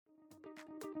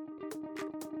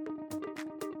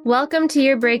Welcome to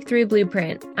Your Breakthrough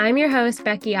Blueprint. I'm your host,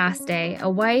 Becky Oste, a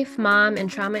wife, mom, and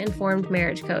trauma-informed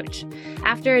marriage coach.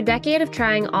 After a decade of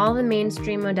trying all the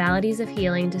mainstream modalities of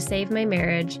healing to save my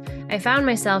marriage, I found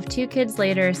myself 2 kids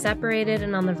later, separated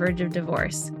and on the verge of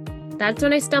divorce. That's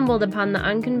when I stumbled upon the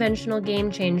unconventional game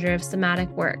changer of somatic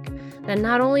work that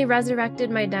not only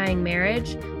resurrected my dying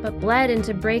marriage, but bled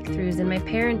into breakthroughs in my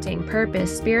parenting,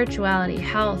 purpose, spirituality,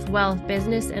 health, wealth,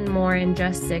 business, and more in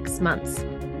just 6 months.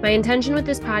 My intention with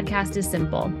this podcast is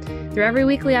simple. Through every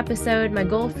weekly episode, my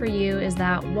goal for you is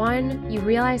that 1, you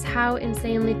realize how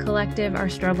insanely collective our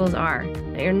struggles are,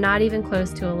 that you're not even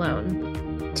close to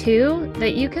alone. 2,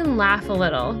 that you can laugh a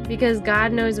little because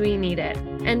God knows we need it.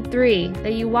 And 3,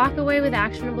 that you walk away with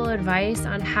actionable advice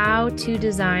on how to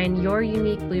design your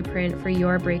unique blueprint for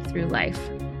your breakthrough life.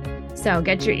 So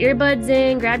get your earbuds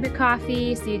in, grab your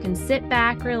coffee so you can sit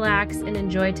back, relax, and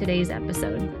enjoy today's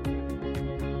episode.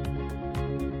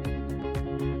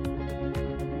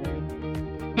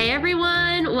 Hey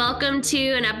everyone, welcome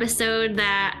to an episode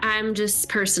that I'm just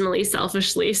personally,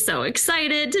 selfishly so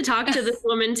excited to talk to this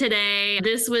woman today.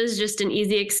 This was just an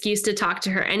easy excuse to talk to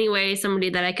her anyway,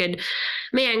 somebody that I could,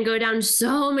 go down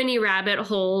so many rabbit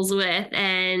holes with.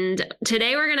 And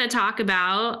today we're going to talk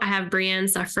about, I have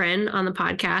Brianne Suffren on the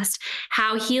podcast,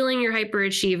 how healing your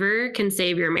hyperachiever can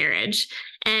save your marriage.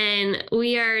 And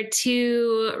we are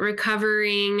 2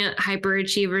 recovering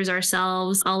hyperachievers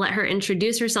ourselves. I'll let her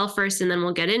introduce herself first and then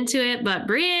we'll get into it. But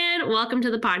Brianne, welcome to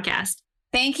the podcast.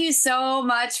 Thank you so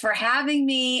much for having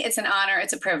me. It's an honor.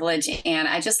 It's a privilege. And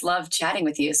I just love chatting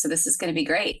with you. So this is going to be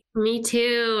great. Me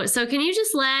too. So can you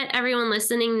just let everyone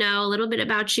listening know a little bit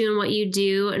about you and what you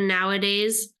do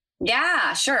nowadays?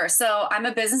 Yeah, sure. So I'm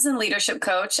a business and leadership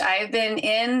coach. I've been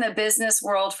in the business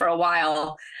world for a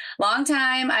while. Long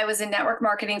time. I was in network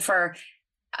marketing for,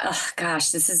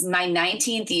 this is my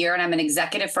 19th year, and I'm an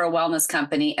executive for a wellness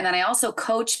company. And then I also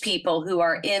coach people who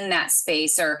are in that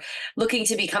space or looking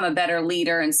to become a better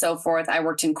leader and so forth. I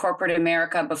worked in corporate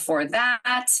America before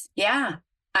that. Yeah,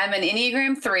 I'm an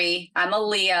Enneagram 3. I'm a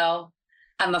Leo.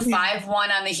 I'm a 5-1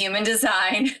 on the human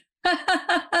design.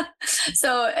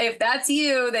 So if that's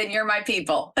you, then you're my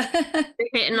people. You're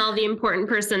hitting all the important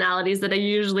personalities that I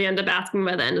usually end up asking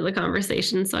by the end of the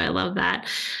conversation. So I love that.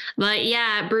 But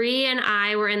yeah, Bri and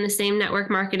I were in the same network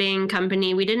marketing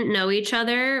company. We didn't know each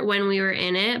other when we were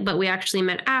in it, but we actually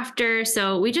met after.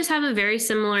 So we just have a very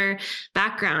similar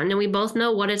background, and we both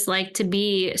know what it's like to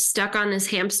be stuck on this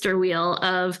hamster wheel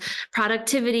of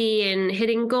productivity and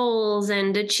hitting goals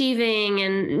and achieving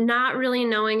and not really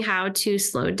knowing how to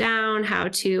slow down, how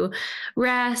to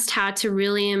rest, how to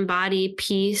really embody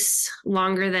peace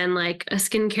longer than like a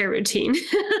skincare routine.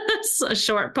 So a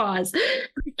short pause.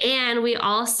 And we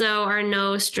also are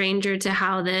no stranger to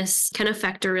how this can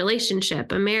affect a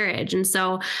relationship, a marriage. And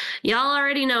so y'all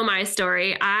already know my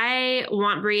story. I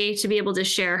want Bri to be able to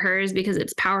share hers because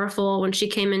it's powerful. When she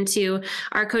came into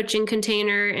our coaching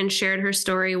container and shared her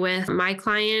story with my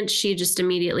client, she just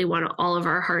immediately won all of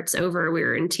our hearts over. We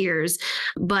were in tears,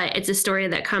 but it's a story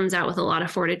that comes out with a lot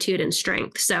of fortitude and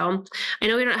strength. So I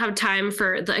know we don't have time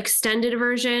for the extended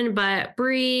version, but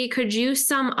Bri, could you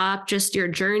sum up just your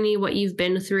journey, what you've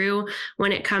been through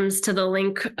when it comes to the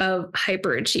link of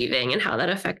hyperachieving and how that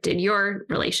affected your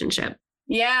relationship?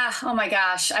 Yeah. Oh my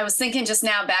gosh. I was thinking just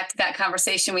now back to that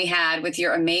conversation we had with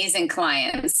your amazing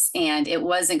clients, and it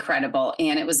was incredible.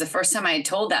 And it was the first time I had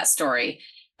told that story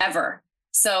ever.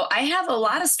 So I have a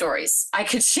lot of stories I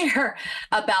could share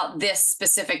about this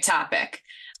specific topic.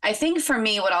 I think for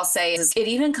me, what I'll say is it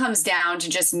even comes down to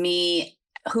just me,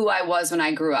 who I was when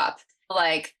I grew up.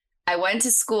 Like, I went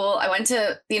to school,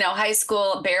 high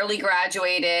school, barely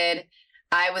graduated.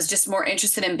 I was just more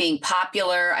interested in being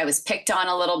popular. I was picked on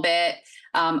a little bit.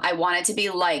 I wanted to be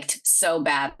liked so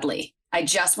badly. I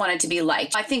just wanted to be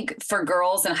liked. I think for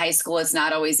girls in high school, it's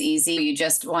not always easy. You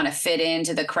just want to fit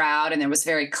into the crowd. And it was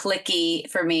very cliquey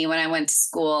for me when I went to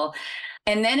school.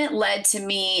 And then it led to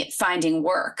me finding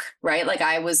work, right? Like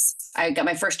I got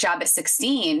my first job at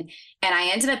 16 and I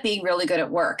ended up being really good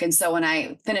at work. And so when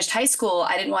I finished high school,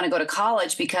 I didn't want to go to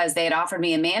college because they had offered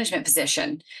me a management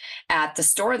position at the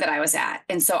store that I was at.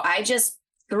 And so I just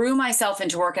threw myself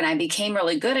into work and I became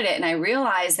really good at it. And I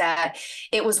realized that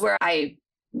it was where I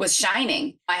was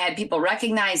shining. I had people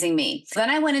recognizing me. Then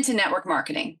I went into network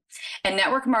marketing,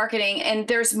 and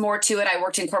there's more to it. I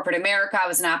worked in corporate America. I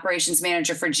was an operations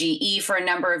manager for GE for a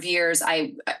number of years.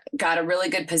 I got a really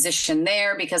good position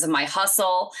there because of my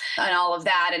hustle and all of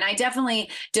that. And I definitely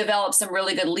developed some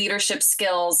really good leadership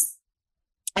skills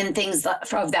and things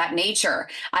of that nature.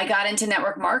 I got into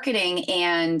network marketing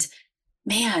and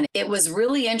man, it was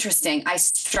really interesting. I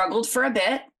struggled for a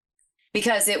bit.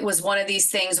 because it was one of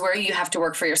these things where you have to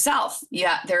work for yourself. You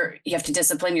have to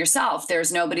discipline yourself.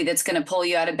 There's nobody that's going to pull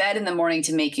you out of bed in the morning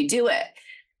to make you do it.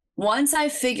 Once I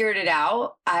figured it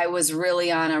out, I was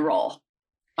really on a roll.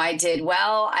 I did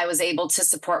well. I was able to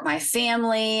support my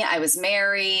family. I was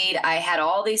married. I had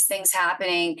all these things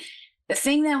happening. The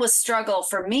thing that was struggle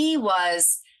for me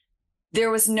was there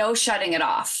was no shutting it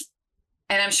off.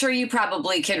 And I'm sure you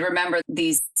probably can remember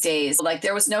these days, like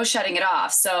there was no shutting it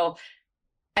off. So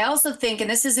I also think, and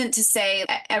this isn't to say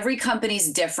every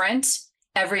company's different,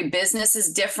 every business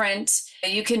is different.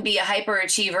 You can be a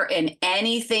hyperachiever in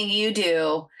anything you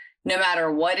do, no matter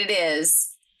what it is.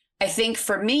 I think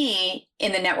for me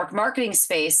in the network marketing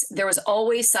space, there was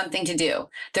always something to do.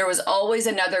 There was always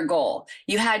another goal.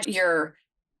 You had your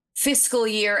fiscal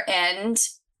year end,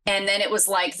 and then it was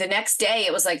like the next day,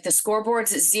 it was like the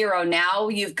scoreboard's at 0. Now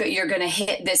you're going to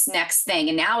hit this next thing.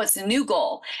 And now it's a new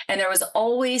goal. And there was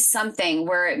always something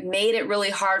where it made it really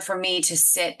hard for me to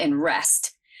sit and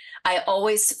rest. I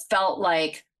always felt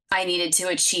like I needed to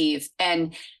achieve.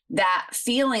 And that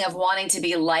feeling of wanting to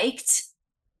be liked,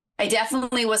 I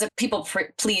definitely was a people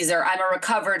pleaser. I'm a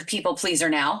recovered people pleaser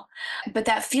now. But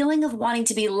that feeling of wanting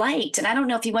to be liked, and I don't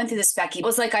know if you went through this, Becky, it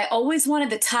was like I always wanted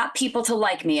the top people to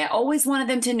like me. I always wanted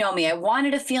them to know me. I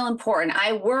wanted to feel important.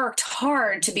 I worked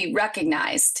hard to be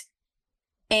recognized.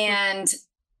 And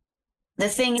the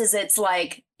thing is, it's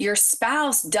like your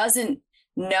spouse doesn't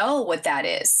know what that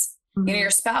is. Mm-hmm. You know, your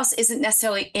spouse isn't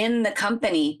necessarily in the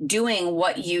company doing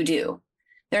what you do.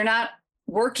 They're not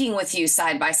working with you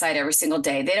side by side every single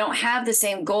day. They don't have the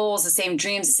same goals, the same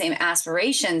dreams, the same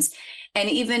aspirations. And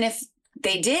even if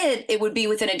they did, it would be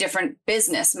within a different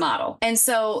business model. And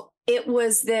so it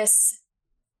was this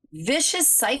vicious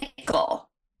cycle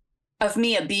of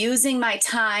me abusing my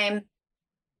time,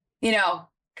 you know,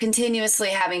 continuously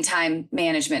having time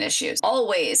management issues,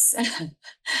 always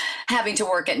having to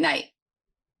work at night.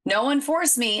 No one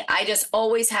forced me. I just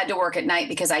always had to work at night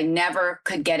because I never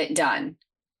could get it done.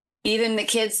 Even the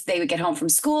kids, they would get home from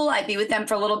school. I'd be with them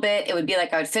for a little bit. It would be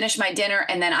like I would finish my dinner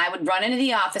and then I would run into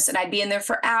the office and I'd be in there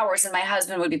for hours and my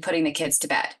husband would be putting the kids to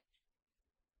bed.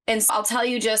 And so I'll tell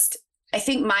you just, I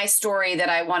think my story that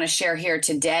I want to share here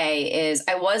today is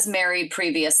I was married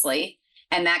previously,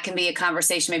 and that can be a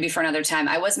conversation maybe for another time.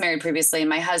 I was married previously and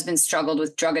my husband struggled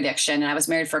with drug addiction and I was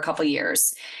married for a couple of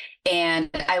years.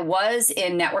 And I was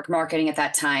in network marketing at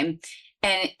that time.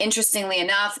 And interestingly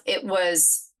enough, it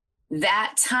was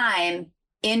that time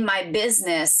in my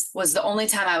business was the only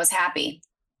time I was happy.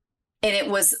 And it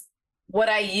was what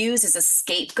I used as a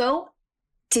scapegoat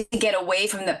to get away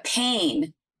from the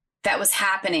pain that was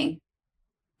happening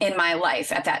in my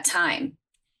life at that time.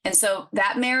 And so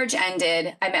that marriage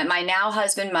ended. I met my now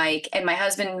husband, Mike, and my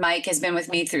husband, Mike, has been with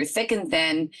me through thick and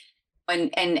thin.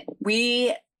 And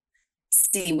we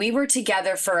were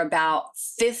together for about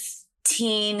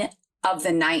 15 of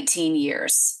the 19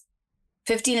 years.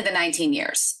 15 of the 19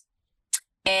 years.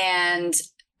 And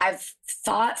I've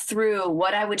thought through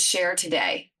what I would share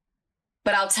today.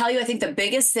 But I'll tell you, I think the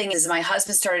biggest thing is my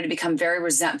husband started to become very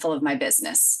resentful of my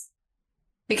business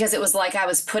because it was like I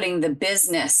was putting the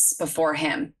business before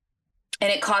him.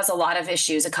 And it caused a lot of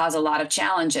issues. It caused a lot of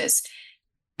challenges.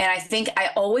 And I think I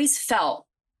always felt,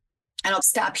 and I'll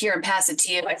stop here and pass it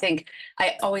to you. I think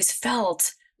I always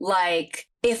felt like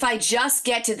if I just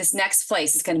get to this next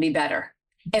place, it's going to be better.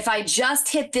 If I just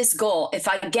hit this goal, if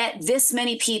I get this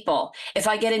many people, if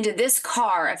I get into this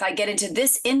car, if I get into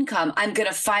this income, I'm going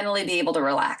to finally be able to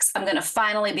relax. I'm going to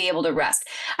finally be able to rest.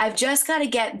 I've just got to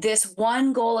get this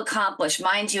one goal accomplished.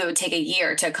 Mind you, it would take a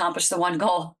year to accomplish the one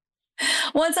goal.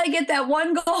 Once I get that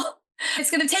one goal,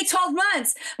 it's going to take 12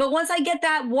 months. But once I get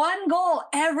that one goal,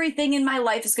 everything in my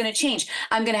life is going to change.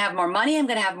 I'm going to have more money. I'm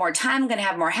going to have more time. I'm going to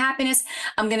have more happiness.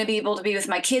 I'm going to be able to be with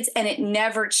my kids. And it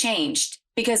never changed.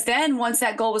 Because then once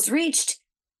that goal was reached,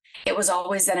 it was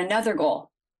always then another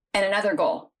goal and another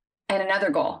goal and another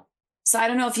goal. So I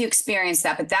don't know if you experienced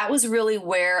that, but that was really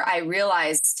where I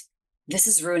realized this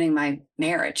is ruining my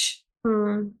marriage.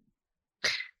 Mm.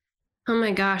 Oh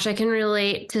my gosh, I can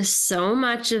relate to so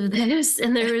much of this.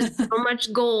 And there is so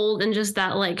much gold in just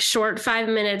that like short 5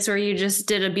 minutes where you just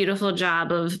did a beautiful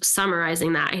job of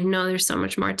summarizing that. I know there's so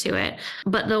much more to it.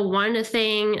 But the one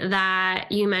thing that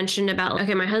you mentioned about,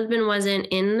 okay, my husband wasn't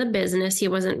in the business. He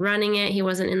wasn't running it. He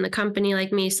wasn't in the company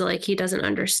like me. So like he doesn't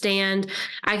understand.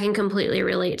 I can completely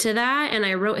relate to that. And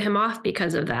I wrote him off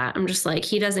because of that. I'm just like,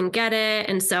 he doesn't get it.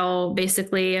 And so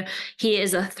basically he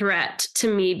is a threat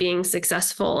to me being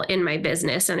successful in my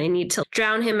business, and I need to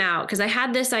drown him out because I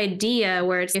had this idea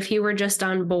where it's, if he were just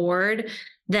on board,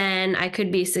 then I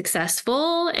could be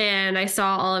successful. And I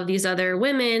saw all of these other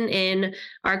women in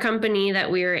our company that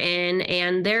we were in,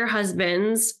 and their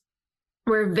husbands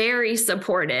were very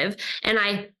supportive. And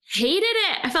I hated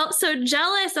it. I felt so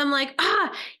jealous. I'm like,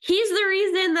 he's the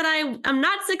reason that I'm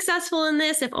not successful in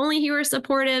this. If only he were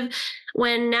supportive.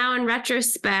 When now in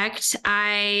retrospect,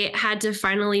 I had to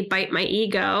finally bite my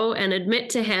ego and admit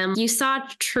to him, you saw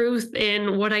truth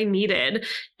in what I needed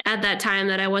at that time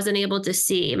that I wasn't able to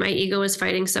see. My ego was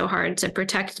fighting so hard to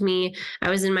protect me. I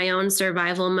was in my own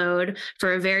survival mode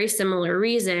for a very similar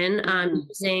reason,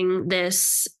 using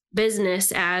this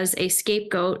business as a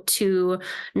scapegoat to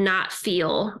not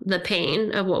feel the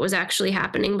pain of what was actually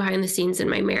happening behind the scenes in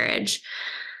my marriage.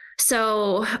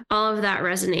 So all of that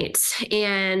resonates.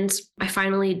 And I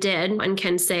finally did and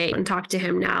can say and talk to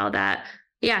him now that,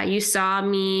 yeah, you saw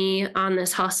me on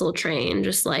this hustle train,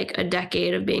 just like a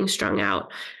decade of being strung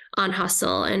out on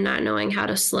hustle and not knowing how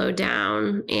to slow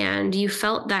down. And you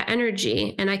felt that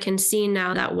energy. And I can see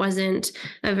now that wasn't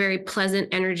a very pleasant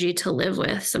energy to live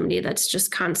with, somebody that's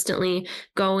just constantly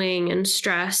going and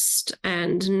stressed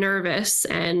and nervous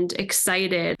and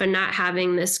excited, but not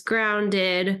having this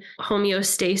grounded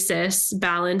homeostasis,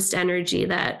 balanced energy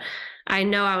that I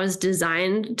know I was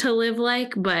designed to live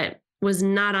like, but was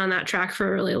not on that track for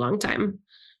a really long time.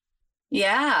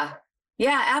 Yeah.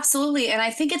 Yeah, absolutely. And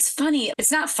I think it's funny.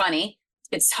 It's not funny.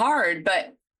 It's hard,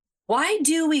 but why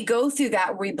do we go through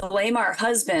that? We blame our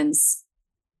husbands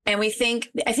and I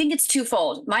think it's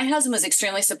twofold. My husband was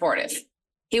extremely supportive.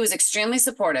 He was extremely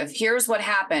supportive. Here's what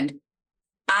happened.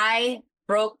 I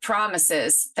broke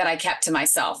promises that I kept to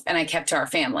myself and I kept to our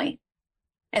family.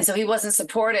 And so he wasn't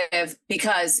supportive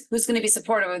because who's going to be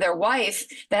supportive of their wife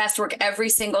that has to work every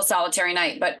single solitary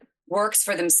night, but works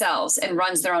for themselves and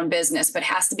runs their own business, but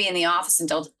has to be in the office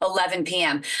until 11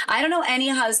 p.m. I don't know any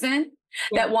husband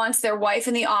that wants their wife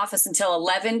in the office until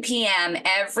 11 p.m.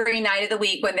 every night of the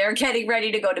week when they're getting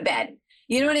ready to go to bed.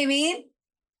 You know what I mean?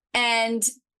 And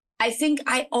I think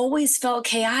I always felt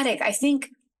chaotic. I think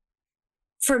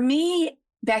for me,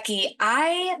 Becky,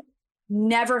 I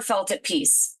never felt at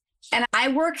peace. And I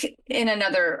work in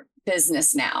another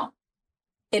business now.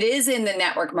 It is in the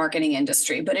network marketing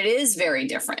industry, but it is very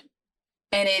different.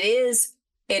 And it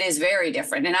is very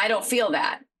different. And I don't feel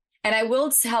that. And I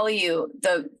will tell you,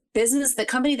 the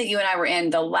company that you and I were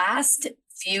in, the last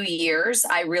few years,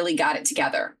 I really got it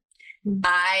together.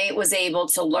 I was able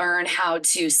to learn how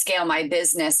to scale my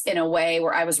business in a way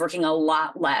where I was working a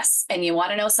lot less. And you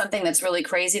want to know something that's really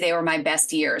crazy? They were my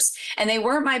best years. And they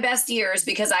weren't my best years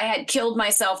because I had killed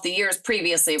myself the years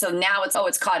previously. So now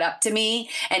it's caught up to me.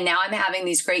 And now I'm having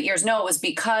these great years. No, it was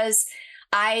because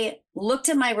I looked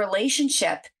at my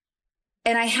relationship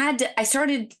and I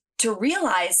started to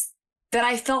realize that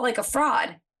I felt like a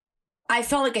fraud. I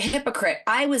felt like a hypocrite.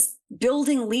 I was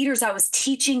building leaders. I was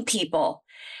teaching people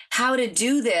how to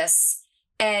do this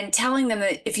and telling them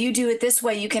that if you do it this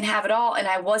way, you can have it all. And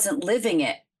I wasn't living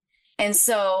it. And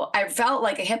so I felt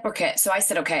like a hypocrite. So I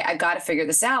said, okay, I got to figure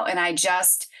this out. And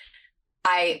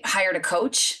I hired a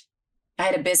coach. I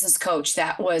had a business coach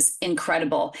that was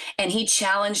incredible. And he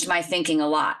challenged my thinking a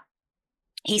lot.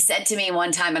 He said to me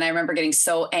one time, and I remember getting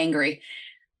so angry,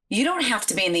 you don't have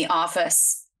to be in the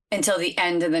office until the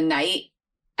end of the night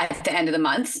at the end of the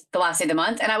month, the last day of the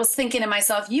month. And I was thinking to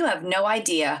myself, you have no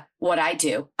idea what I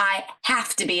do. I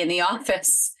have to be in the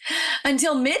office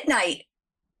until midnight.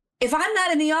 If I'm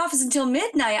not in the office until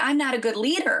midnight, I'm not a good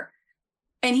leader.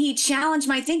 And he challenged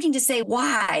my thinking to say,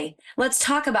 why? Let's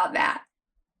talk about that.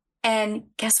 And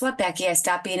guess what, Becky? I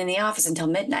stopped being in the office until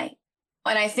midnight.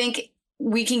 And I think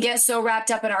we can get so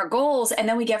wrapped up in our goals, and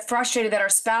then we get frustrated that our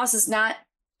spouse is not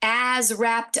as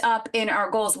wrapped up in our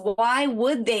goals. Why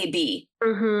would they be?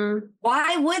 Mm-hmm.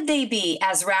 Why would they be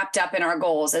as wrapped up in our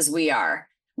goals as we are?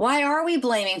 Why are we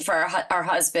blaming for our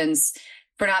husbands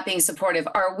for not being supportive?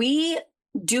 Are we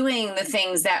doing the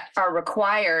things that are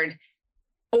required,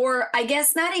 or I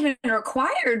guess not even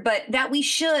required, but that we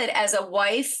should as a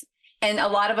wife? And a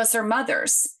lot of us are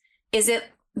mothers. Is it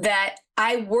that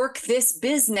I work this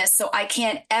business so I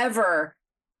can't ever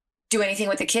do anything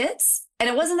with the kids? And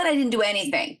it wasn't that I didn't do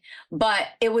anything, but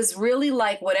it was really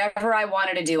like whatever I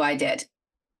wanted to do, I did.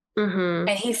 Mm-hmm.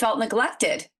 And he felt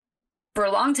neglected for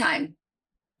a long time.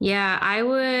 Yeah, I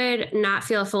would not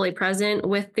feel fully present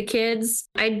with the kids.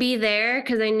 I'd be there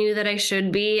because I knew that I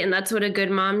should be, and that's what a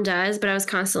good mom does. But I was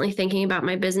constantly thinking about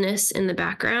my business in the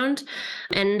background,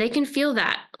 and they can feel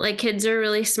that. Like, kids are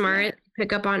really smart,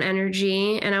 pick up on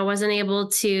energy, and I wasn't able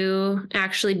to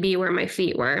actually be where my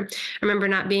feet were. I remember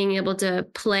not being able to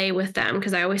play with them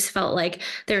because I always felt like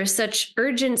there was such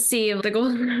urgency of the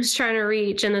goals I was trying to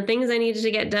reach and the things I needed to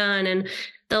get done. And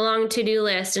the long to-do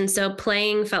list. And so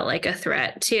playing felt like a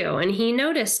threat too. And he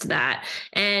noticed that.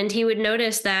 And he would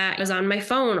notice that I was on my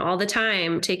phone all the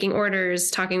time, taking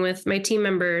orders, talking with my team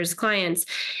members, clients.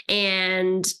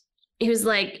 And he was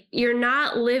like, you're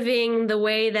not living the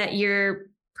way that you're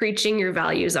preaching your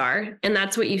values are. And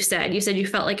that's what you said. You said you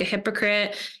felt like a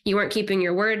hypocrite. You weren't keeping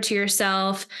your word to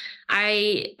yourself.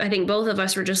 I think both of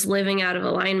us were just living out of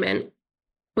alignment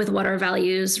with what our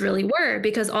values really were,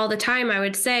 because all the time I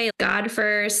would say God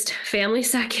first, family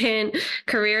second,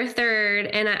 career third.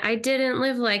 And I didn't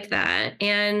live like that.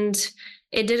 And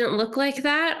it didn't look like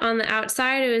that on the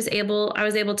outside. I was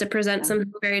able to present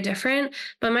something very different,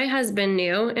 but my husband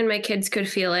knew, and my kids could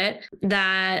feel it,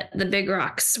 that the big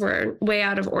rocks were way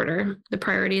out of order. The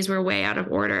priorities were way out of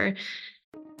order.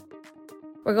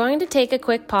 We're going to take a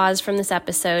quick pause from this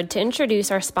episode to introduce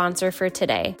our sponsor for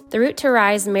today. The Root to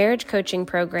Rise Marriage Coaching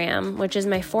Program, which is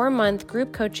my 4-month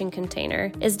group coaching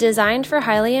container, is designed for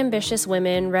highly ambitious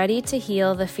women ready to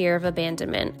heal the fear of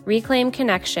abandonment, reclaim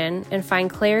connection, and find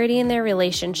clarity in their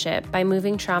relationship by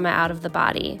moving trauma out of the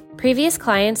body. Previous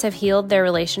clients have healed their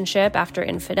relationship after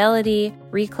infidelity,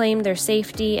 reclaimed their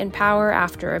safety and power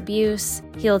after abuse,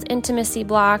 healed intimacy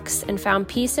blocks, and found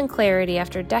peace and clarity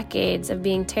after decades of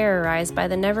being terrorized by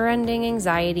the never-ending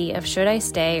anxiety of should I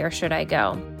stay or should I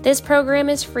go. This program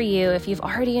is for you if you've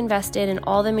already invested in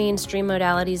all the mainstream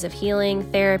modalities of healing,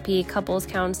 therapy, couples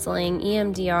counseling,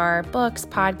 EMDR, books,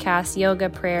 podcasts, yoga,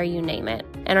 prayer, you name it,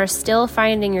 and are still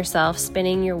finding yourself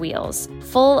spinning your wheels,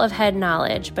 full of head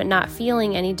knowledge, but not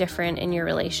feeling any different in your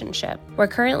relationship. We're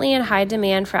currently in high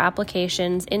demand for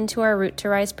applications into our Root to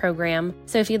Rise program,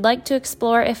 so if you'd like to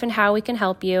explore if and how we can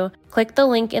help you, click the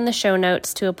link in the show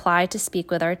notes to apply to speak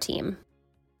with our team.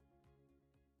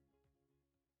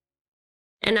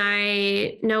 And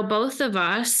I know both of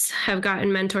us have gotten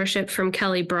mentorship from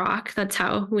Kelly Brock. That's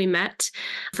how we met.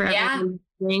 For everyone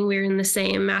listening, we were in the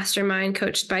same mastermind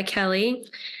coached by Kelly.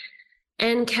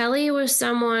 And Kelly was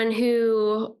someone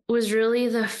who was really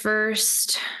the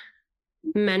first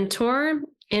mentor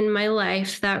in my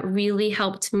life that really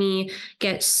helped me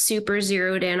get super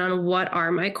zeroed in on what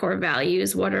are my core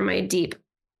values, what are my deep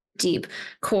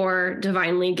core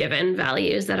divinely given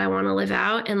values that I want to live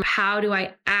out, and how do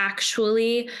I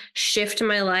actually shift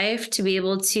my life to be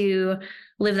able to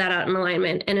live that out in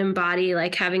alignment and embody,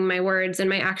 like having my words and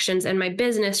my actions and my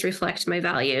business reflect my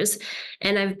values.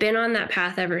 And I've been on that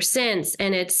path ever since,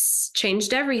 and it's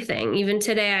changed everything. Even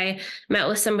today, I met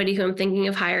with somebody who I'm thinking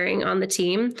of hiring on the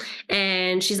team,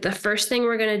 and she's the first thing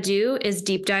we're going to do is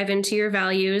deep dive into your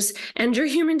values and your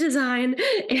human design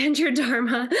and your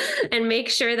dharma and make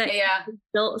sure that you're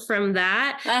built from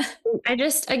that.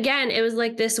 Again, it was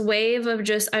like this wave of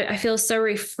I feel so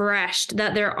refreshed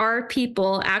that there are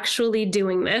people actually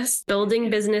doing this, building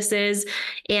businesses.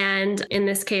 And in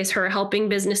this case, her helping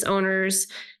business owners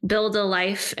build a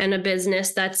life and a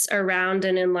business that's around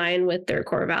and in line with their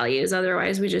core values.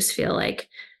 Otherwise, we just feel like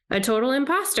a total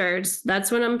imposter. That's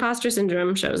when imposter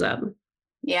syndrome shows up.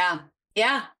 Yeah.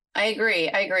 I agree.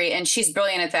 And she's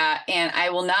brilliant at that. And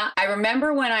I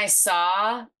remember when I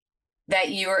saw that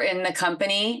you were in the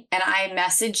company and I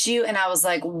messaged you and I was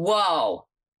like, whoa.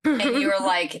 And you were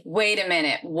like, wait a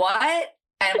minute, what?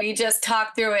 And we just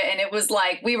talked through it. And it was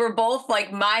like, we were both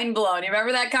like mind blown. You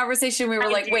remember that conversation? We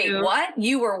were wait, what?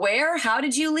 You were where? How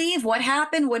did you leave? What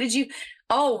happened? What did you...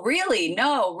 Oh, really?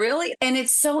 No, really? And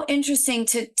it's so interesting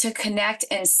to connect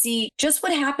and see just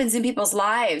what happens in people's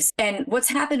lives and what's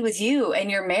happened with you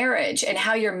and your marriage and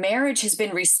how your marriage has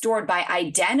been restored by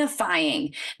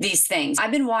identifying these things.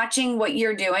 I've been watching what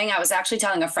you're doing. I was actually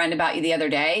telling a friend about you the other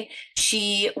day.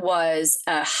 She was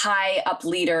a high up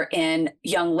leader in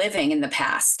Young Living in the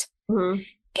past. Mm-hmm.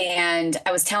 And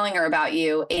I was telling her about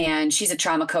you, and she's a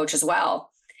trauma coach as well.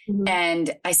 Mm-hmm.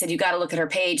 And I said, you got to look at her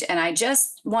page. And I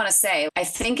just want to say, I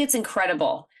think it's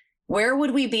incredible. Where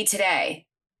would we be today?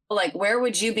 Like, where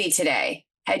would you be today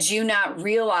had you not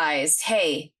realized,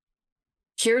 hey,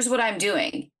 here's what I'm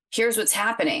doing. Here's what's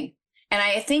happening. And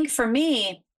I think for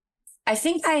me, I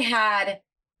think I had,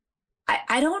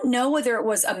 I don't know whether it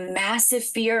was a massive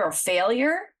fear of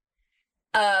failure,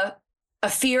 a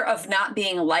fear of not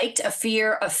being liked, a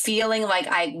fear of feeling like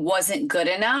I wasn't good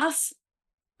enough.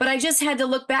 But I just had to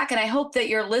look back, and I hope that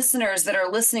your listeners that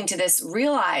are listening to this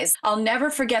realize, I'll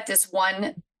never forget this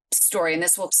one story, and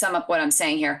this will sum up what I'm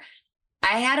saying here.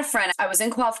 I had a friend, I was in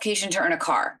qualification to earn a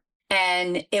car,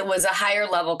 and it was a higher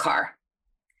level car.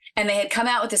 And they had come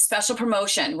out with a special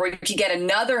promotion where you could get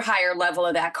another higher level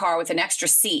of that car with an extra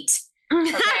seat.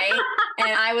 Okay.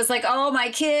 And I was like, oh, my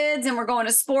kids, and we're going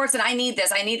to sports, and I need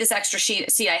this extra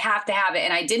seat. I have to have it.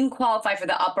 And I didn't qualify for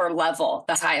the upper level,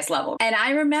 the highest level. And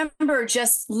I remember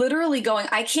just literally going,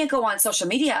 I can't go on social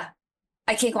media.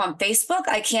 I can't go on Facebook.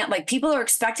 I can't, like, people are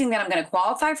expecting that I'm going to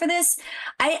qualify for this.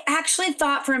 I actually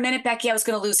thought for a minute, Becky, I was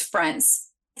going to lose friends.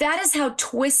 That is how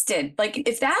twisted, like,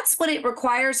 if that's what it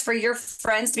requires for your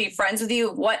friends to be friends with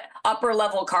you, what upper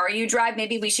level car you drive,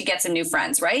 maybe we should get some new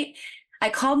friends, right? I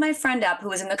called my friend up who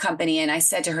was in the company and I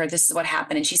said to her, this is what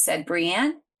happened. And she said,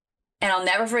 Brianne, and I'll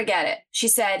never forget it. She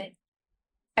said,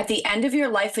 at the end of your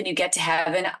life, when you get to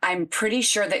heaven, I'm pretty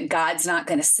sure that God's not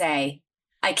going to say,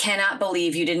 I cannot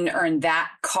believe you didn't earn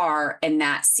that car in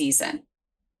that season.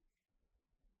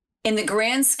 In the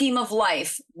grand scheme of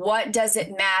life, what does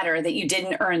it matter that you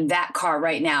didn't earn that car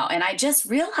right now? And I just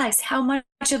realized how much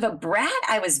of a brat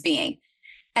I was being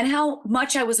and how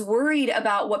much I was worried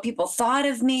about what people thought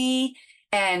of me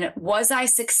and was I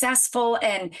successful?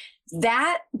 And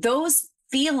those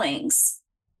feelings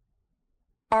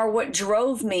are what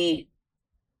drove me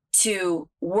to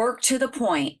work to the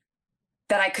point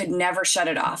that I could never shut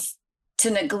it off,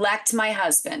 to neglect my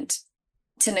husband,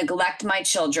 to neglect my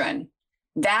children.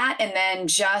 That, and then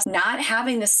just not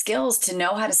having the skills to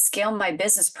know how to scale my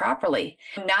business properly,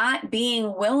 not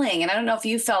being willing. And I don't know if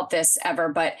you felt this ever,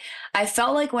 but I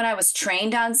felt like when I was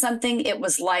trained on something, it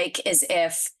was like as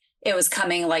if it was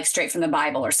coming like straight from the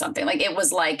Bible or something. Like it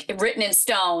was like written in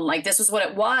stone, like this was what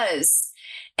it was.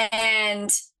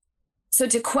 And so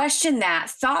to question that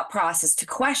thought process, to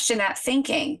question that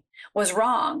thinking was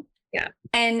wrong. Yeah.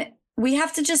 And we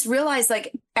have to just realize,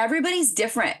 like, everybody's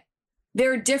different.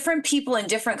 There are different people in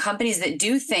different companies that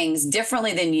do things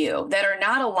differently than you, that are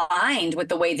not aligned with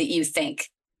the way that you think.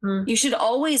 You should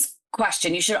always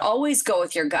question. You should always go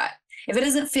with your gut. If it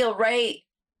doesn't feel right,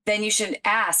 then you should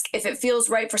ask. If it feels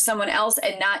right for someone else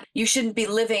and not, you shouldn't be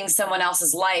living someone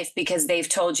else's life because they've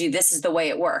told you this is the way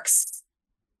it works.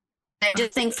 I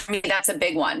just think for me, that's a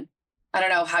big one. I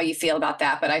don't know how you feel about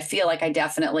that, but I feel like I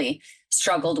definitely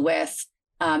struggled with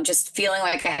just feeling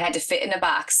like I had to fit in a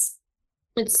box.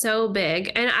 It's so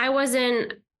big. And I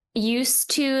wasn't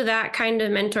used to that kind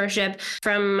of mentorship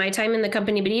from my time in the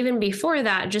company. But even before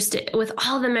that, just with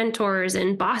all the mentors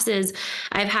and bosses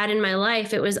I've had in my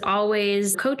life, it was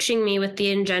always coaching me with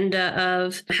the agenda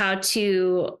of how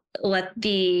to let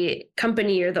the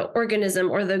company or the organism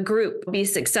or the group be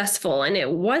successful. And it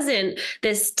wasn't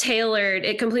this tailored,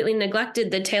 it completely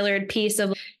neglected the tailored piece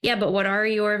of, yeah, but what are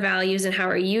your values and how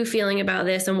are you feeling about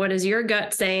this? And what is your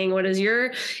gut saying? What is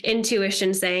your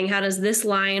intuition saying? How does this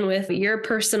line with your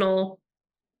personal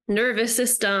nervous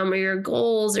system or your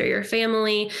goals or your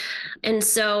family? And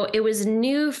so it was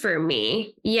new for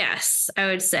me. Yes, I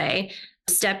would say.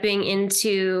 Stepping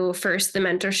into first the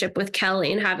mentorship with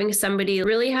Kelly and having somebody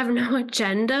really have no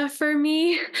agenda for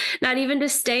me, not even to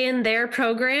stay in their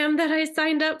program that I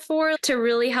signed up for, to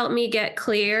really help me get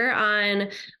clear on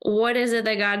what is it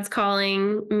that God's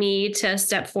calling me to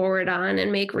step forward on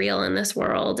and make real in this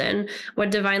world, and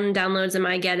what divine downloads am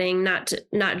I getting, not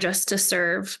just to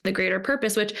serve the greater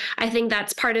purpose, which I think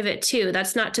that's part of it too.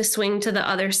 That's not to swing to the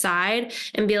other side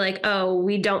and be like, oh,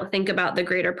 we don't think about the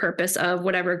greater purpose of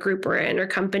whatever group we're in or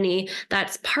company.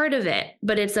 That's part of it,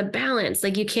 but it's a balance.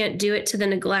 Like, you can't do it to the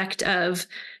neglect of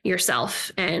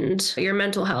yourself and your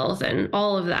mental health and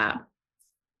all of that.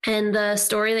 And the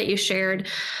story that you shared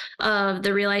of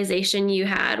the realization you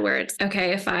had where it's,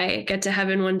 okay, if I get to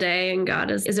heaven one day and God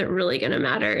is it really going to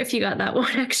matter if you got that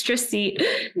one extra seat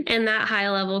in that high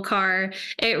level car?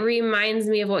 It reminds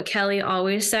me of what Kelly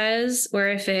always says, where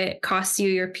if it costs you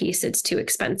your peace, it's too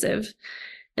expensive.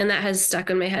 And that has stuck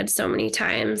in my head so many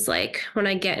times. Like, when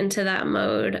I get into that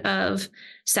mode of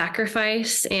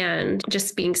sacrifice and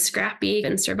just being scrappy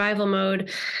and survival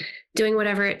mode, doing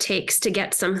whatever it takes to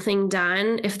get something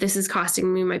done, if this is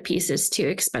costing me my peace, is too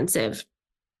expensive.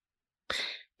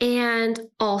 And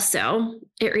also,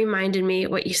 it reminded me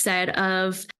what you said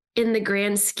of, in the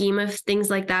grand scheme of things,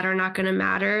 like that are not going to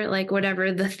matter. Like,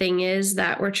 whatever the thing is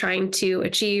that we're trying to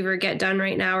achieve or get done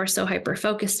right now, we're so hyper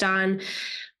focused on.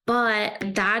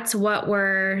 But that's what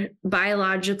we're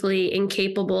biologically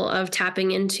incapable of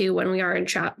tapping into when we are in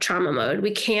trauma mode.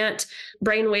 We can't,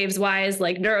 brainwaves wise,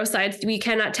 like neuroscience, we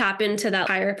cannot tap into that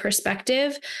higher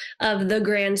perspective of the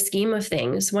grand scheme of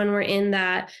things when we're in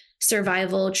that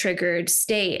survival triggered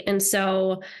state. And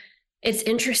so it's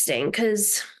interesting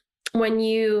because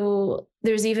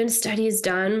there's even studies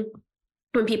done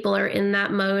when people are in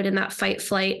that mode, in that fight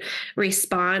flight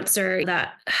response, or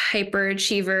that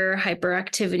hyperachiever,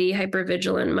 hyperactivity,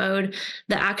 hypervigilant mode,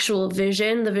 the actual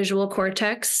vision, the visual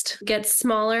cortex gets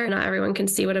smaller. Not everyone can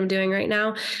see what I'm doing right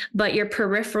now, but your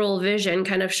peripheral vision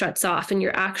kind of shuts off and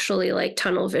you're actually like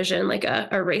tunnel vision, like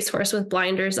a racehorse with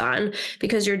blinders on,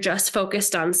 because you're just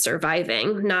focused on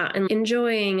surviving, not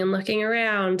enjoying and looking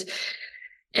around.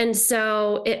 And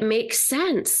so it makes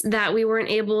sense that we weren't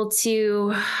able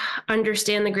to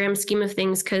understand the grand scheme of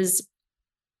things, because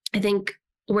I think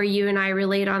where you and I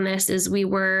relate on this is we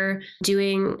were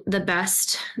doing the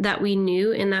best that we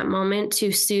knew in that moment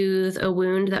to soothe a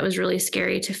wound that was really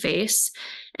scary to face.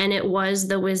 And it was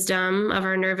the wisdom of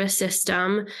our nervous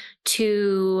system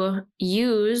to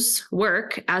use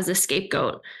work as a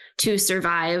scapegoat to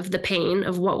survive the pain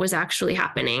of what was actually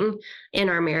happening in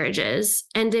our marriages.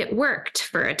 And it worked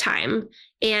for a time,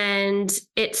 and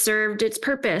it served its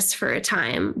purpose for a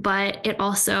time, but it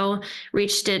also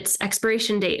reached its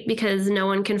expiration date, because no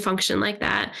one can function like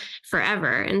that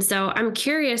forever. And so I'm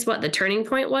curious what the turning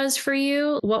point was for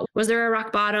you. What was there, a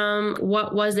rock bottom?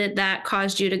 What was it that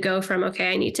caused you to go from,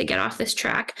 okay, I need to get off this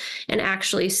track and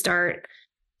actually start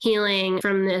healing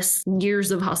from this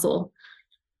years of hustle?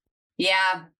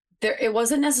 Yeah, it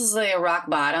wasn't necessarily a rock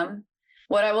bottom.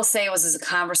 What I will say was a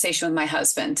conversation with my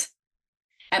husband.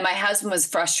 And my husband was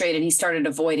frustrated. He started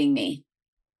avoiding me.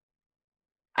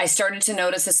 I started to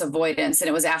notice this avoidance. And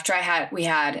it was after we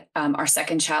had our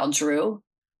second child, Drew.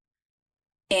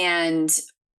 And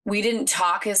we didn't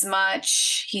talk as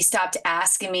much. He stopped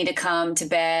asking me to come to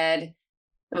bed.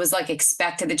 It was like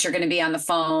expected that you're going to be on the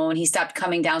phone. He stopped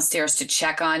coming downstairs to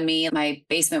check on me. My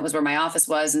basement was where my office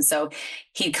was. And so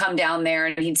he'd come down there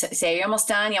and he'd say, "You're almost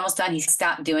done. You're almost done." He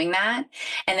stopped doing that.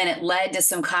 And then it led to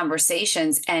some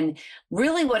conversations. And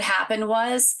really what happened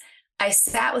was I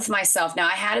sat with myself. Now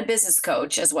I had a business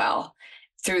coach as well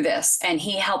through this, and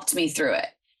he helped me through it.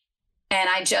 And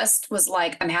I just was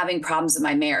like, I'm having problems in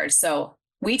my marriage. So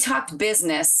we talked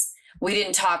business. We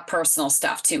didn't talk personal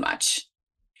stuff too much.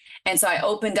 And so I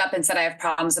opened up and said, I have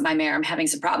problems with my marriage. I'm having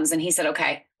some problems. And he said,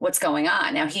 okay, what's going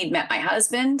on? Now he'd met my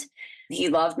husband. He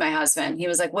loved my husband. He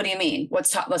was like, what do you mean? Let's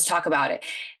talk about it.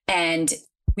 And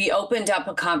we opened up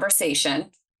a conversation,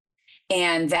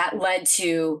 and that led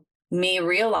to me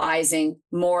realizing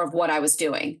more of what I was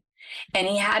doing. And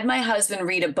he had my husband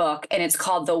read a book, and it's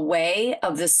called The Way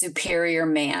of the Superior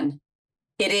Man.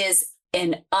 It is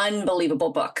an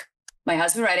unbelievable book. My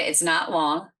husband read it. It's not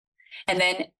long. And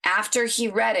then after he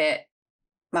read it,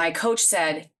 my coach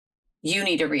said, you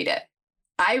need to read it.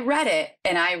 I read it,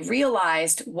 and I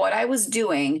realized what I was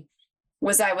doing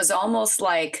was I was almost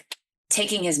like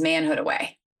taking his manhood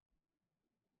away,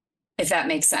 if that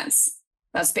makes sense.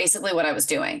 That's basically what I was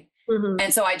doing. Mm-hmm.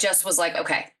 And so I just was like,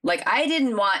 okay, like I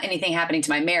didn't want anything happening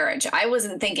to my marriage. I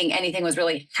wasn't thinking anything was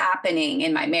really happening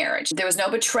in my marriage. There was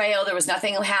no betrayal. There was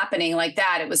nothing happening like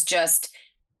that. It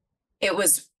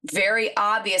was very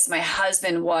obvious my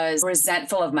husband was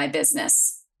resentful of my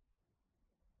business.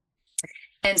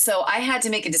 And so I had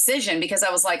to make a decision, because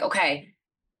I was like, okay,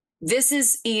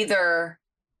 this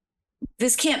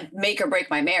can't make or break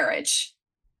my marriage.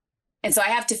 And so I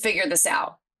have to figure this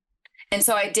out. And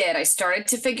so I did. I started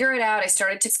to figure it out. I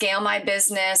started to scale my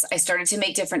business. I started to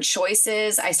make different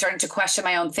choices. I started to question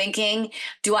my own thinking.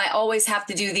 Do I always have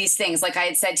to do these things? Like I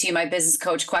had said to you, my business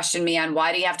coach questioned me on,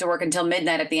 why do you have to work until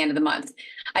midnight at the end of the month?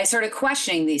 I started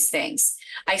questioning these things.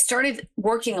 I started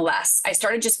working less. I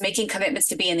started just making commitments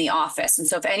to be in the office. And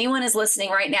so if anyone is listening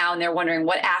right now and they're wondering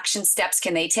what action steps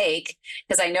can they take,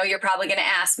 because I know you're probably going to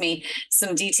ask me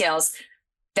some details,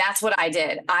 that's what I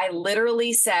did. I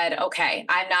literally said, okay,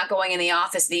 I'm not going in the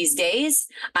office these days.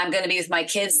 I'm going to be with my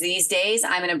kids these days.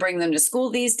 I'm going to bring them to school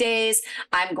these days.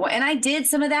 And I did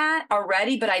some of that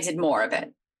already, but I did more of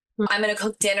it. I'm going to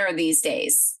cook dinner these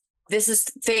days. This is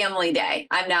family day.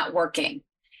 I'm not working.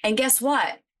 And guess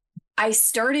what? I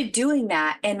started doing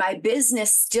that, and my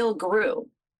business still grew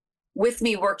with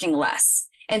me working less.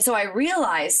 And so I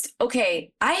realized,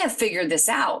 okay, I have figured this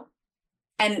out.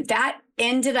 And that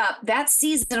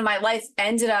season of my life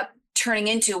ended up turning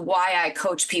into why I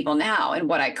coach people now and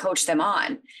what I coach them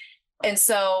on. And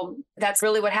so that's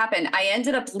really what happened. I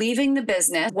ended up leaving the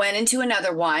business, went into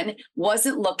another one,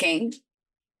 wasn't looking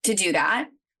to do that,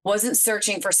 wasn't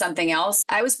searching for something else.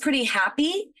 I was pretty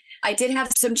happy. I did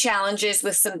have some challenges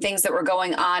with some things that were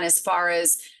going on as far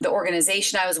as the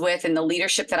organization I was with and the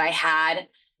leadership that I had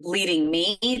leading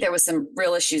me. There was some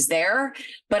real issues there,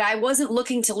 but I wasn't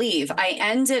looking to leave. I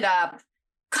ended up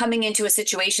coming into a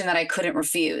situation that I couldn't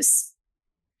refuse.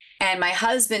 And my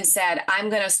husband said,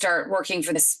 I'm going to start working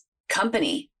for this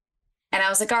company. And I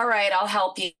was like, all right, I'll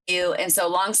help you. And so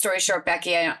long story short,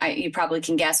 Becky, you probably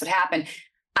can guess what happened.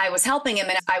 I was helping him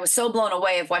and I was so blown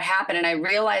away of what happened. And I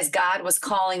realized God was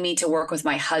calling me to work with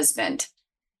my husband.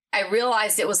 I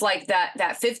realized it was like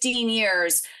that 15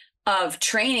 years of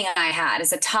training I had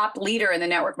as a top leader in the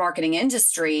network marketing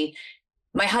industry,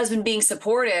 my husband being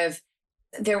supportive,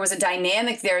 there was a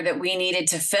dynamic there that we needed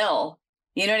to fill.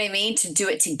 You know what I mean? To do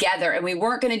it together. And we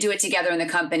weren't going to do it together in the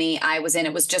company I was in.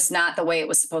 It was just not the way it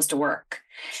was supposed to work.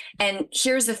 And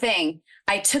here's the thing.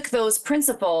 I took those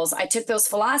principles, I took those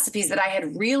philosophies that I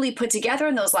had really put together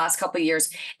in those last couple of years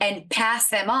and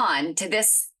passed them on to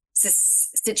this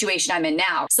situation I'm in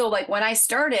now. So like when I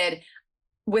started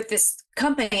with this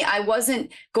company, I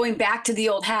wasn't going back to the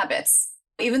old habits.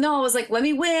 Even though I was like, let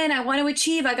me win, I want to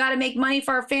achieve, I got to make money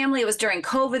for our family. It was during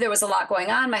COVID. There was a lot going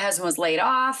on. My husband was laid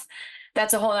off.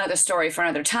 That's a whole other story for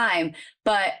another time.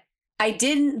 But I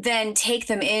didn't then take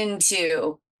them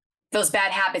into those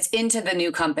bad habits into the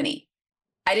new company.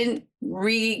 I didn't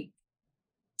resurface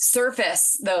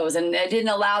those and I didn't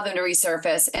allow them to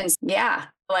resurface. And yeah,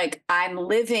 like I'm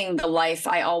living the life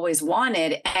I always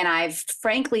wanted. And I've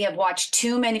frankly have watched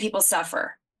too many people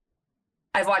suffer.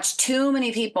 I've watched too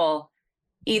many people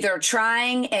either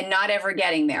trying and not ever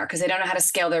getting there because they don't know how to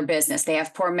scale their business. They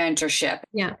have poor mentorship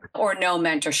or no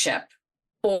mentorship.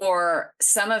 Or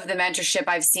some of the mentorship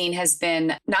I've seen has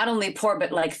been not only poor,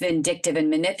 but like vindictive and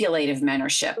manipulative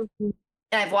mentorship. Mm-hmm.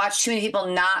 And I've watched too many people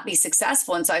not be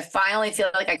successful. And so I finally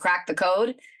feel like I cracked the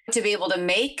code to be able to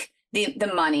make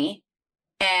the money.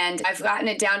 And I've gotten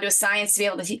it down to a science to be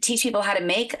able to teach people how to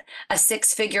make a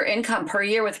 6-figure income per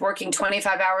year with working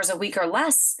 25 hours a week or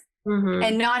less,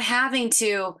 and not having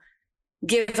to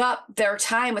give up their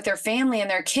time with their family and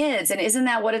their kids. And isn't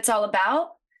that what it's all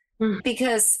about?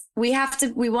 Because we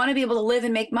want to be able to live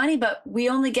and make money, but we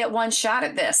only get one shot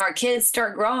at this. Our kids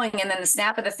start growing and then the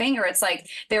snap of the finger, it's like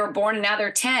they were born and now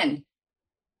they're 10.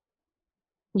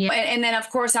 Yeah. And then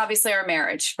of course, obviously our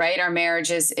marriage, right? Our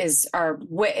marriage is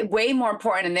way more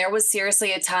important. And there was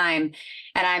seriously a time,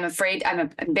 and I'm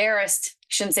embarrassed,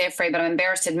 shouldn't say afraid, but I'm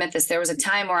embarrassed to admit this. There was a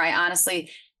time where I honestly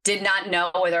did not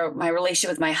know whether my relationship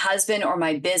with my husband or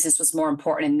my business was more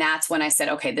important. And that's when I said,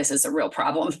 okay, this is a real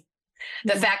problem.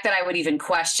 The fact that I would even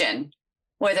question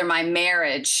whether my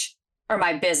marriage or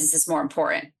my business is more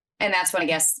important. And that's when I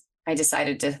guess I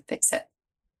decided to fix it.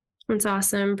 That's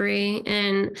awesome, Bree.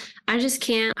 And I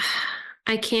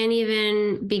can't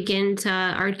even begin to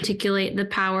articulate the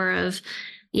power of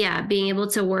being able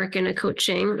to work in a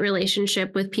coaching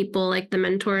relationship with people like the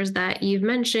mentors that you've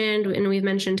mentioned. And we've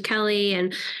mentioned Kelly,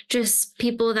 and just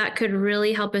people that could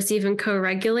really help us even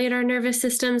co-regulate our nervous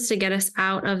systems to get us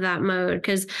out of that mode.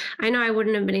 Because I know I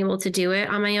wouldn't have been able to do it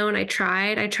on my own. I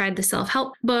tried the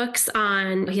self-help books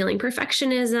on healing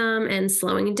perfectionism and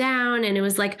slowing down. And it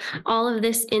was like all of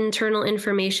this internal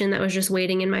information that was just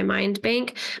waiting in my mind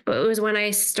bank. But it was when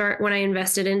I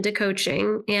invested into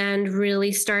coaching and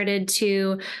really started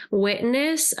to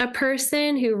witness a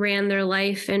person who ran their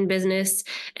life and business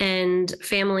and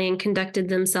family and conducted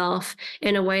themselves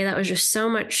in a way that was just so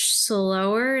much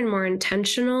slower and more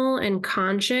intentional and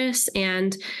conscious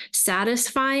and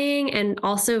satisfying, and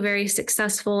also very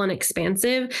successful and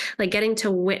expansive, like getting to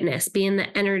witness, be in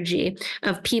the energy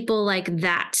of people like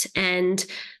that, and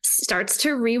starts to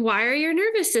rewire your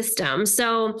nervous system.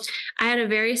 So I had a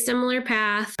very similar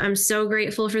path. I'm so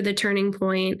grateful for the turning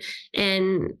point.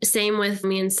 And same with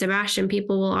me and Sebastian.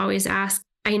 People will always ask,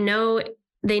 they know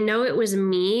it was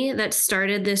me that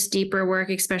started this deeper work,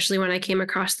 especially when I came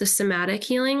across the somatic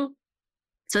healing.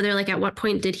 So they're like, at what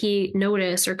point did he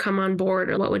notice or come on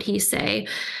board, or what would he say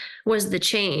was the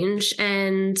change?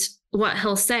 And what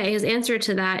he'll say, his answer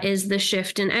to that is the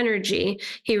shift in energy.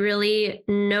 He really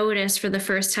noticed for the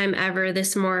first time ever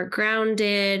this more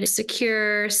grounded,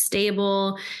 secure,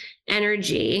 stable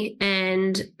energy.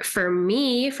 And for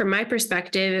me, from my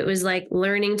perspective, it was like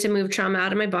learning to move trauma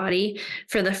out of my body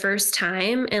for the first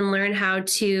time and learn how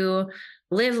to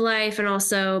live life and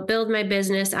also build my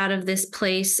business out of this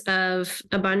place of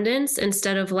abundance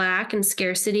instead of lack and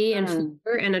scarcity and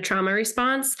fear and a trauma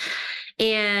response.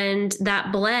 And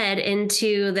that bled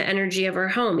into the energy of our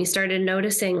home. He started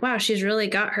noticing, wow, she's really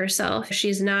got herself.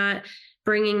 She's not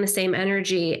bringing the same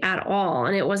energy at all.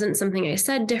 And it wasn't something I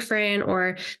said different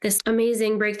or this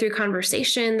amazing breakthrough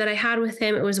conversation that I had with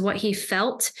him. It was what he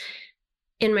felt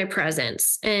in my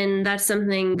presence. And that's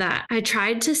something that I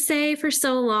tried to say for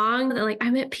so long, that like,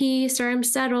 I'm at peace or I'm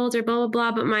settled or blah, blah,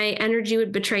 blah. But my energy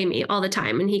would betray me all the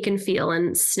time. And he can feel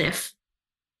and sniff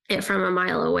it from a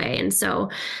mile away. And so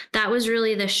that was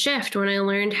really the shift when I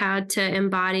learned how to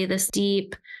embody this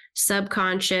deep,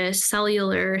 subconscious,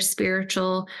 cellular,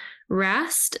 spiritual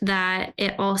rest, that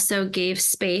it also gave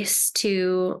space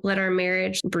to let our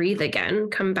marriage breathe again,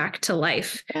 come back to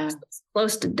life. Yeah. It's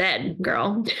close to dead,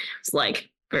 girl. It's like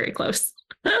very close.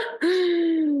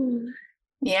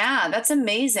 Yeah, that's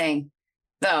amazing,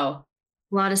 though.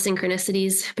 A lot of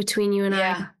synchronicities between you and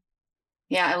I.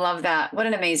 Yeah, I love that. What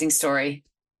an amazing story.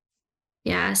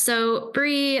 Yeah. So,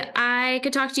 Bree, I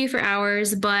could talk to you for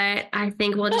hours, but I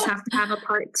think we'll just have to have a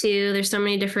part 2. There's so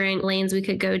many different lanes we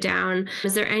could go down.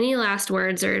 Is there any last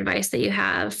words or advice that you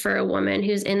have for a woman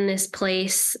who's in this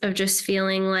place of just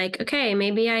feeling like, okay,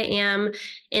 maybe I am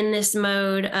in this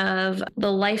mode of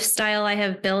the lifestyle I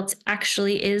have built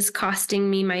actually is costing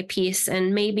me my peace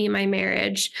and maybe my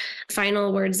marriage?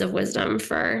 Final words of wisdom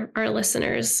for our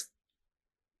listeners.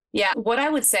 Yeah. What I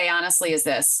would say, honestly, is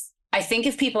this. I think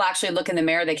if people actually look in the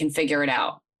mirror, they can figure it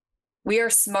out. We are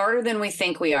smarter than we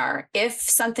think we are. If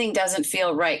something doesn't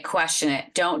feel right, question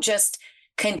it. Don't just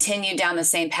continue down the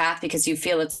same path because you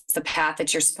feel it's the path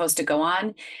that you're supposed to go on.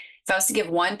 If I was to give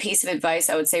one piece of advice,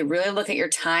 I would say really look at your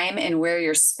time and where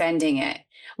you're spending it.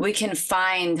 We can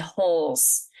find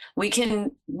holes. We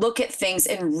can look at things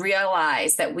and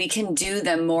realize that we can do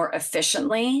them more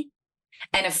efficiently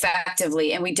and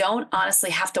effectively. And we don't honestly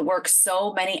have to work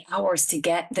so many hours to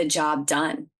get the job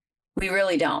done. We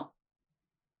really don't.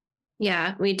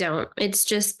 Yeah, we don't. It's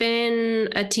just been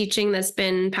a teaching that's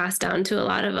been passed down to a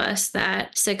lot of us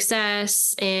that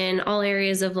success in all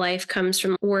areas of life comes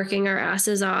from working our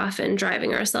asses off and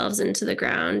driving ourselves into the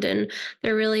ground. And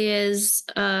there really is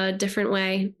a different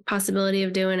way, possibility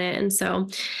of doing it. And so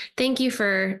thank you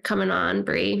for coming on,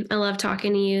 Bree. I love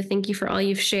talking to you. Thank you for all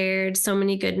you've shared. So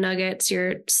many good nuggets.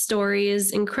 Your story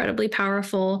is incredibly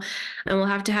powerful. And we'll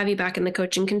have to have you back in the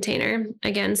coaching container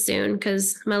again soon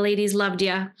because my ladies loved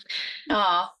you.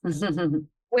 Oh,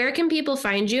 Where can people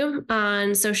find you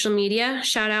on social media?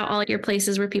 Shout out all your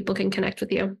places where people can connect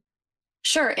with you.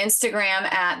 Sure. Instagram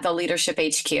at The Leadership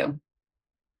HQ.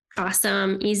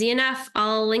 Awesome. Easy enough.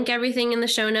 I'll link everything in the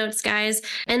show notes, guys.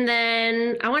 And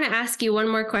then I want to ask you one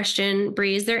more question,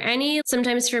 Bree. Is there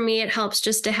sometimes for me, it helps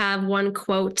just to have one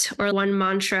quote or one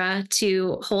mantra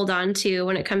to hold on to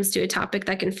when it comes to a topic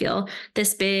that can feel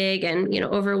this big and,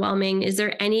 overwhelming. Is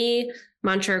there any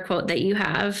mantra or quote that you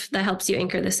have that helps you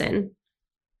anchor this in?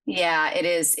 Yeah, it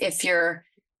is. If your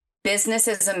business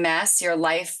is a mess, your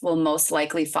life will most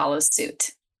likely follow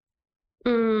suit.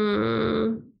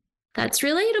 That's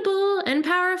relatable and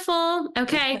powerful.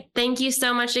 Okay. Thank you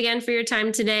so much again for your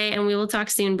time today. And we will talk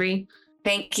soon, Bree.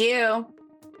 Thank you.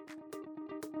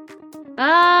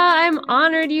 I'm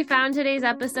honored you found today's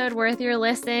episode worth your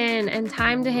listen and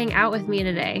time to hang out with me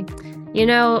today.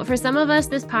 For some of us,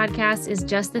 this podcast is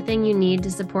just the thing you need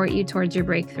to support you towards your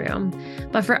breakthrough.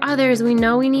 But for others, we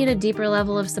know we need a deeper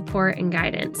level of support and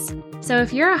guidance. So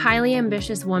if you're a highly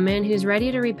ambitious woman who's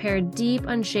ready to repair deep,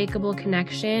 unshakable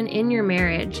connection in your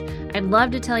marriage, I'd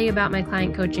love to tell you about my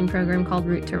client coaching program called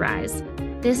Root to Rise.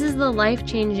 This is the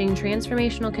life-changing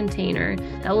transformational container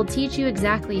that will teach you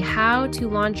exactly how to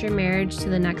launch your marriage to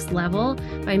the next level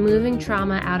by moving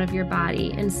trauma out of your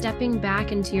body and stepping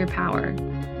back into your power.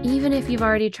 Even if you've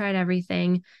already tried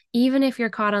everything, even if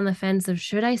you're caught on the fence of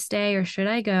should I stay or should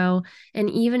I go, and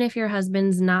even if your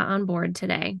husband's not on board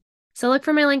today. So look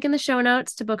for my link in the show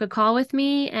notes to book a call with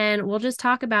me, and we'll just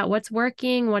talk about what's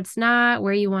working, what's not,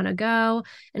 where you want to go.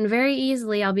 And very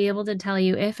easily, I'll be able to tell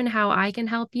you if and how I can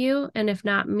help you. And if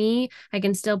not me, I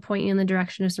can still point you in the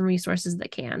direction of some resources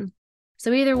that can.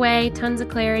 So either way, tons of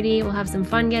clarity. We'll have some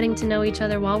fun getting to know each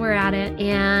other while we're at it.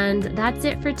 And that's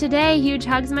it for today. Huge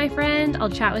hugs, my friend. I'll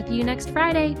chat with you next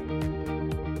Friday.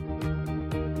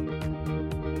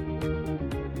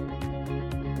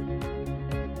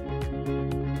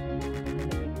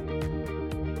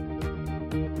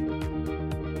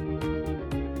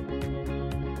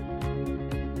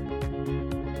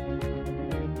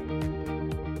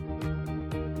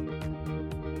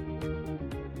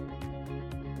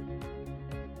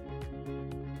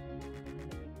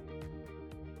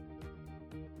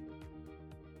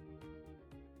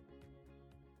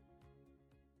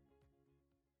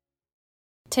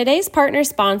 Today's partner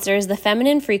sponsors the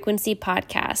Feminine Frequency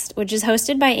podcast, which is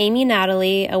hosted by Amy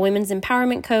Natalie, a women's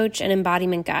empowerment coach and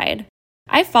embodiment guide.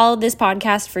 I followed this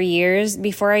podcast for years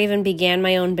before I even began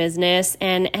my own business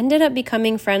and ended up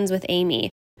becoming friends with Amy,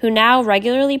 who now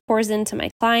regularly pours into my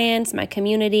clients, my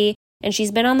community, and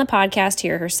she's been on the podcast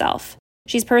here herself.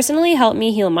 She's personally helped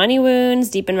me heal money wounds,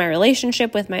 deepen my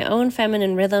relationship with my own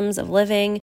feminine rhythms of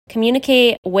living,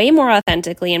 communicate way more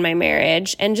authentically in my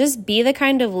marriage, and just be the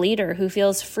kind of leader who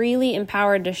feels freely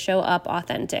empowered to show up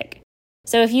authentic.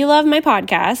 So if you love my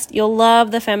podcast, you'll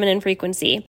love the Feminine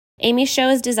Frequency. Amy's show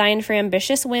is designed for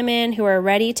ambitious women who are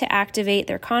ready to activate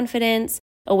their confidence,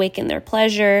 awaken their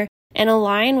pleasure, and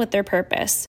align with their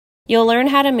purpose. You'll learn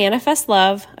how to manifest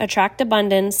love, attract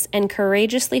abundance, and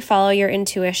courageously follow your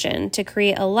intuition to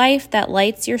create a life that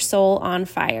lights your soul on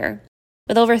fire.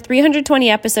 With over 320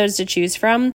 episodes to choose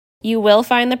from, you will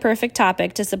find the perfect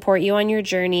topic to support you on your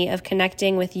journey of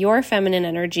connecting with your feminine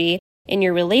energy in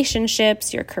your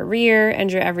relationships, your career,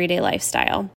 and your everyday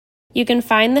lifestyle. You can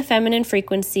find The Feminine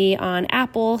Frequency on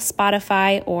Apple,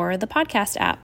 Spotify, or the podcast app.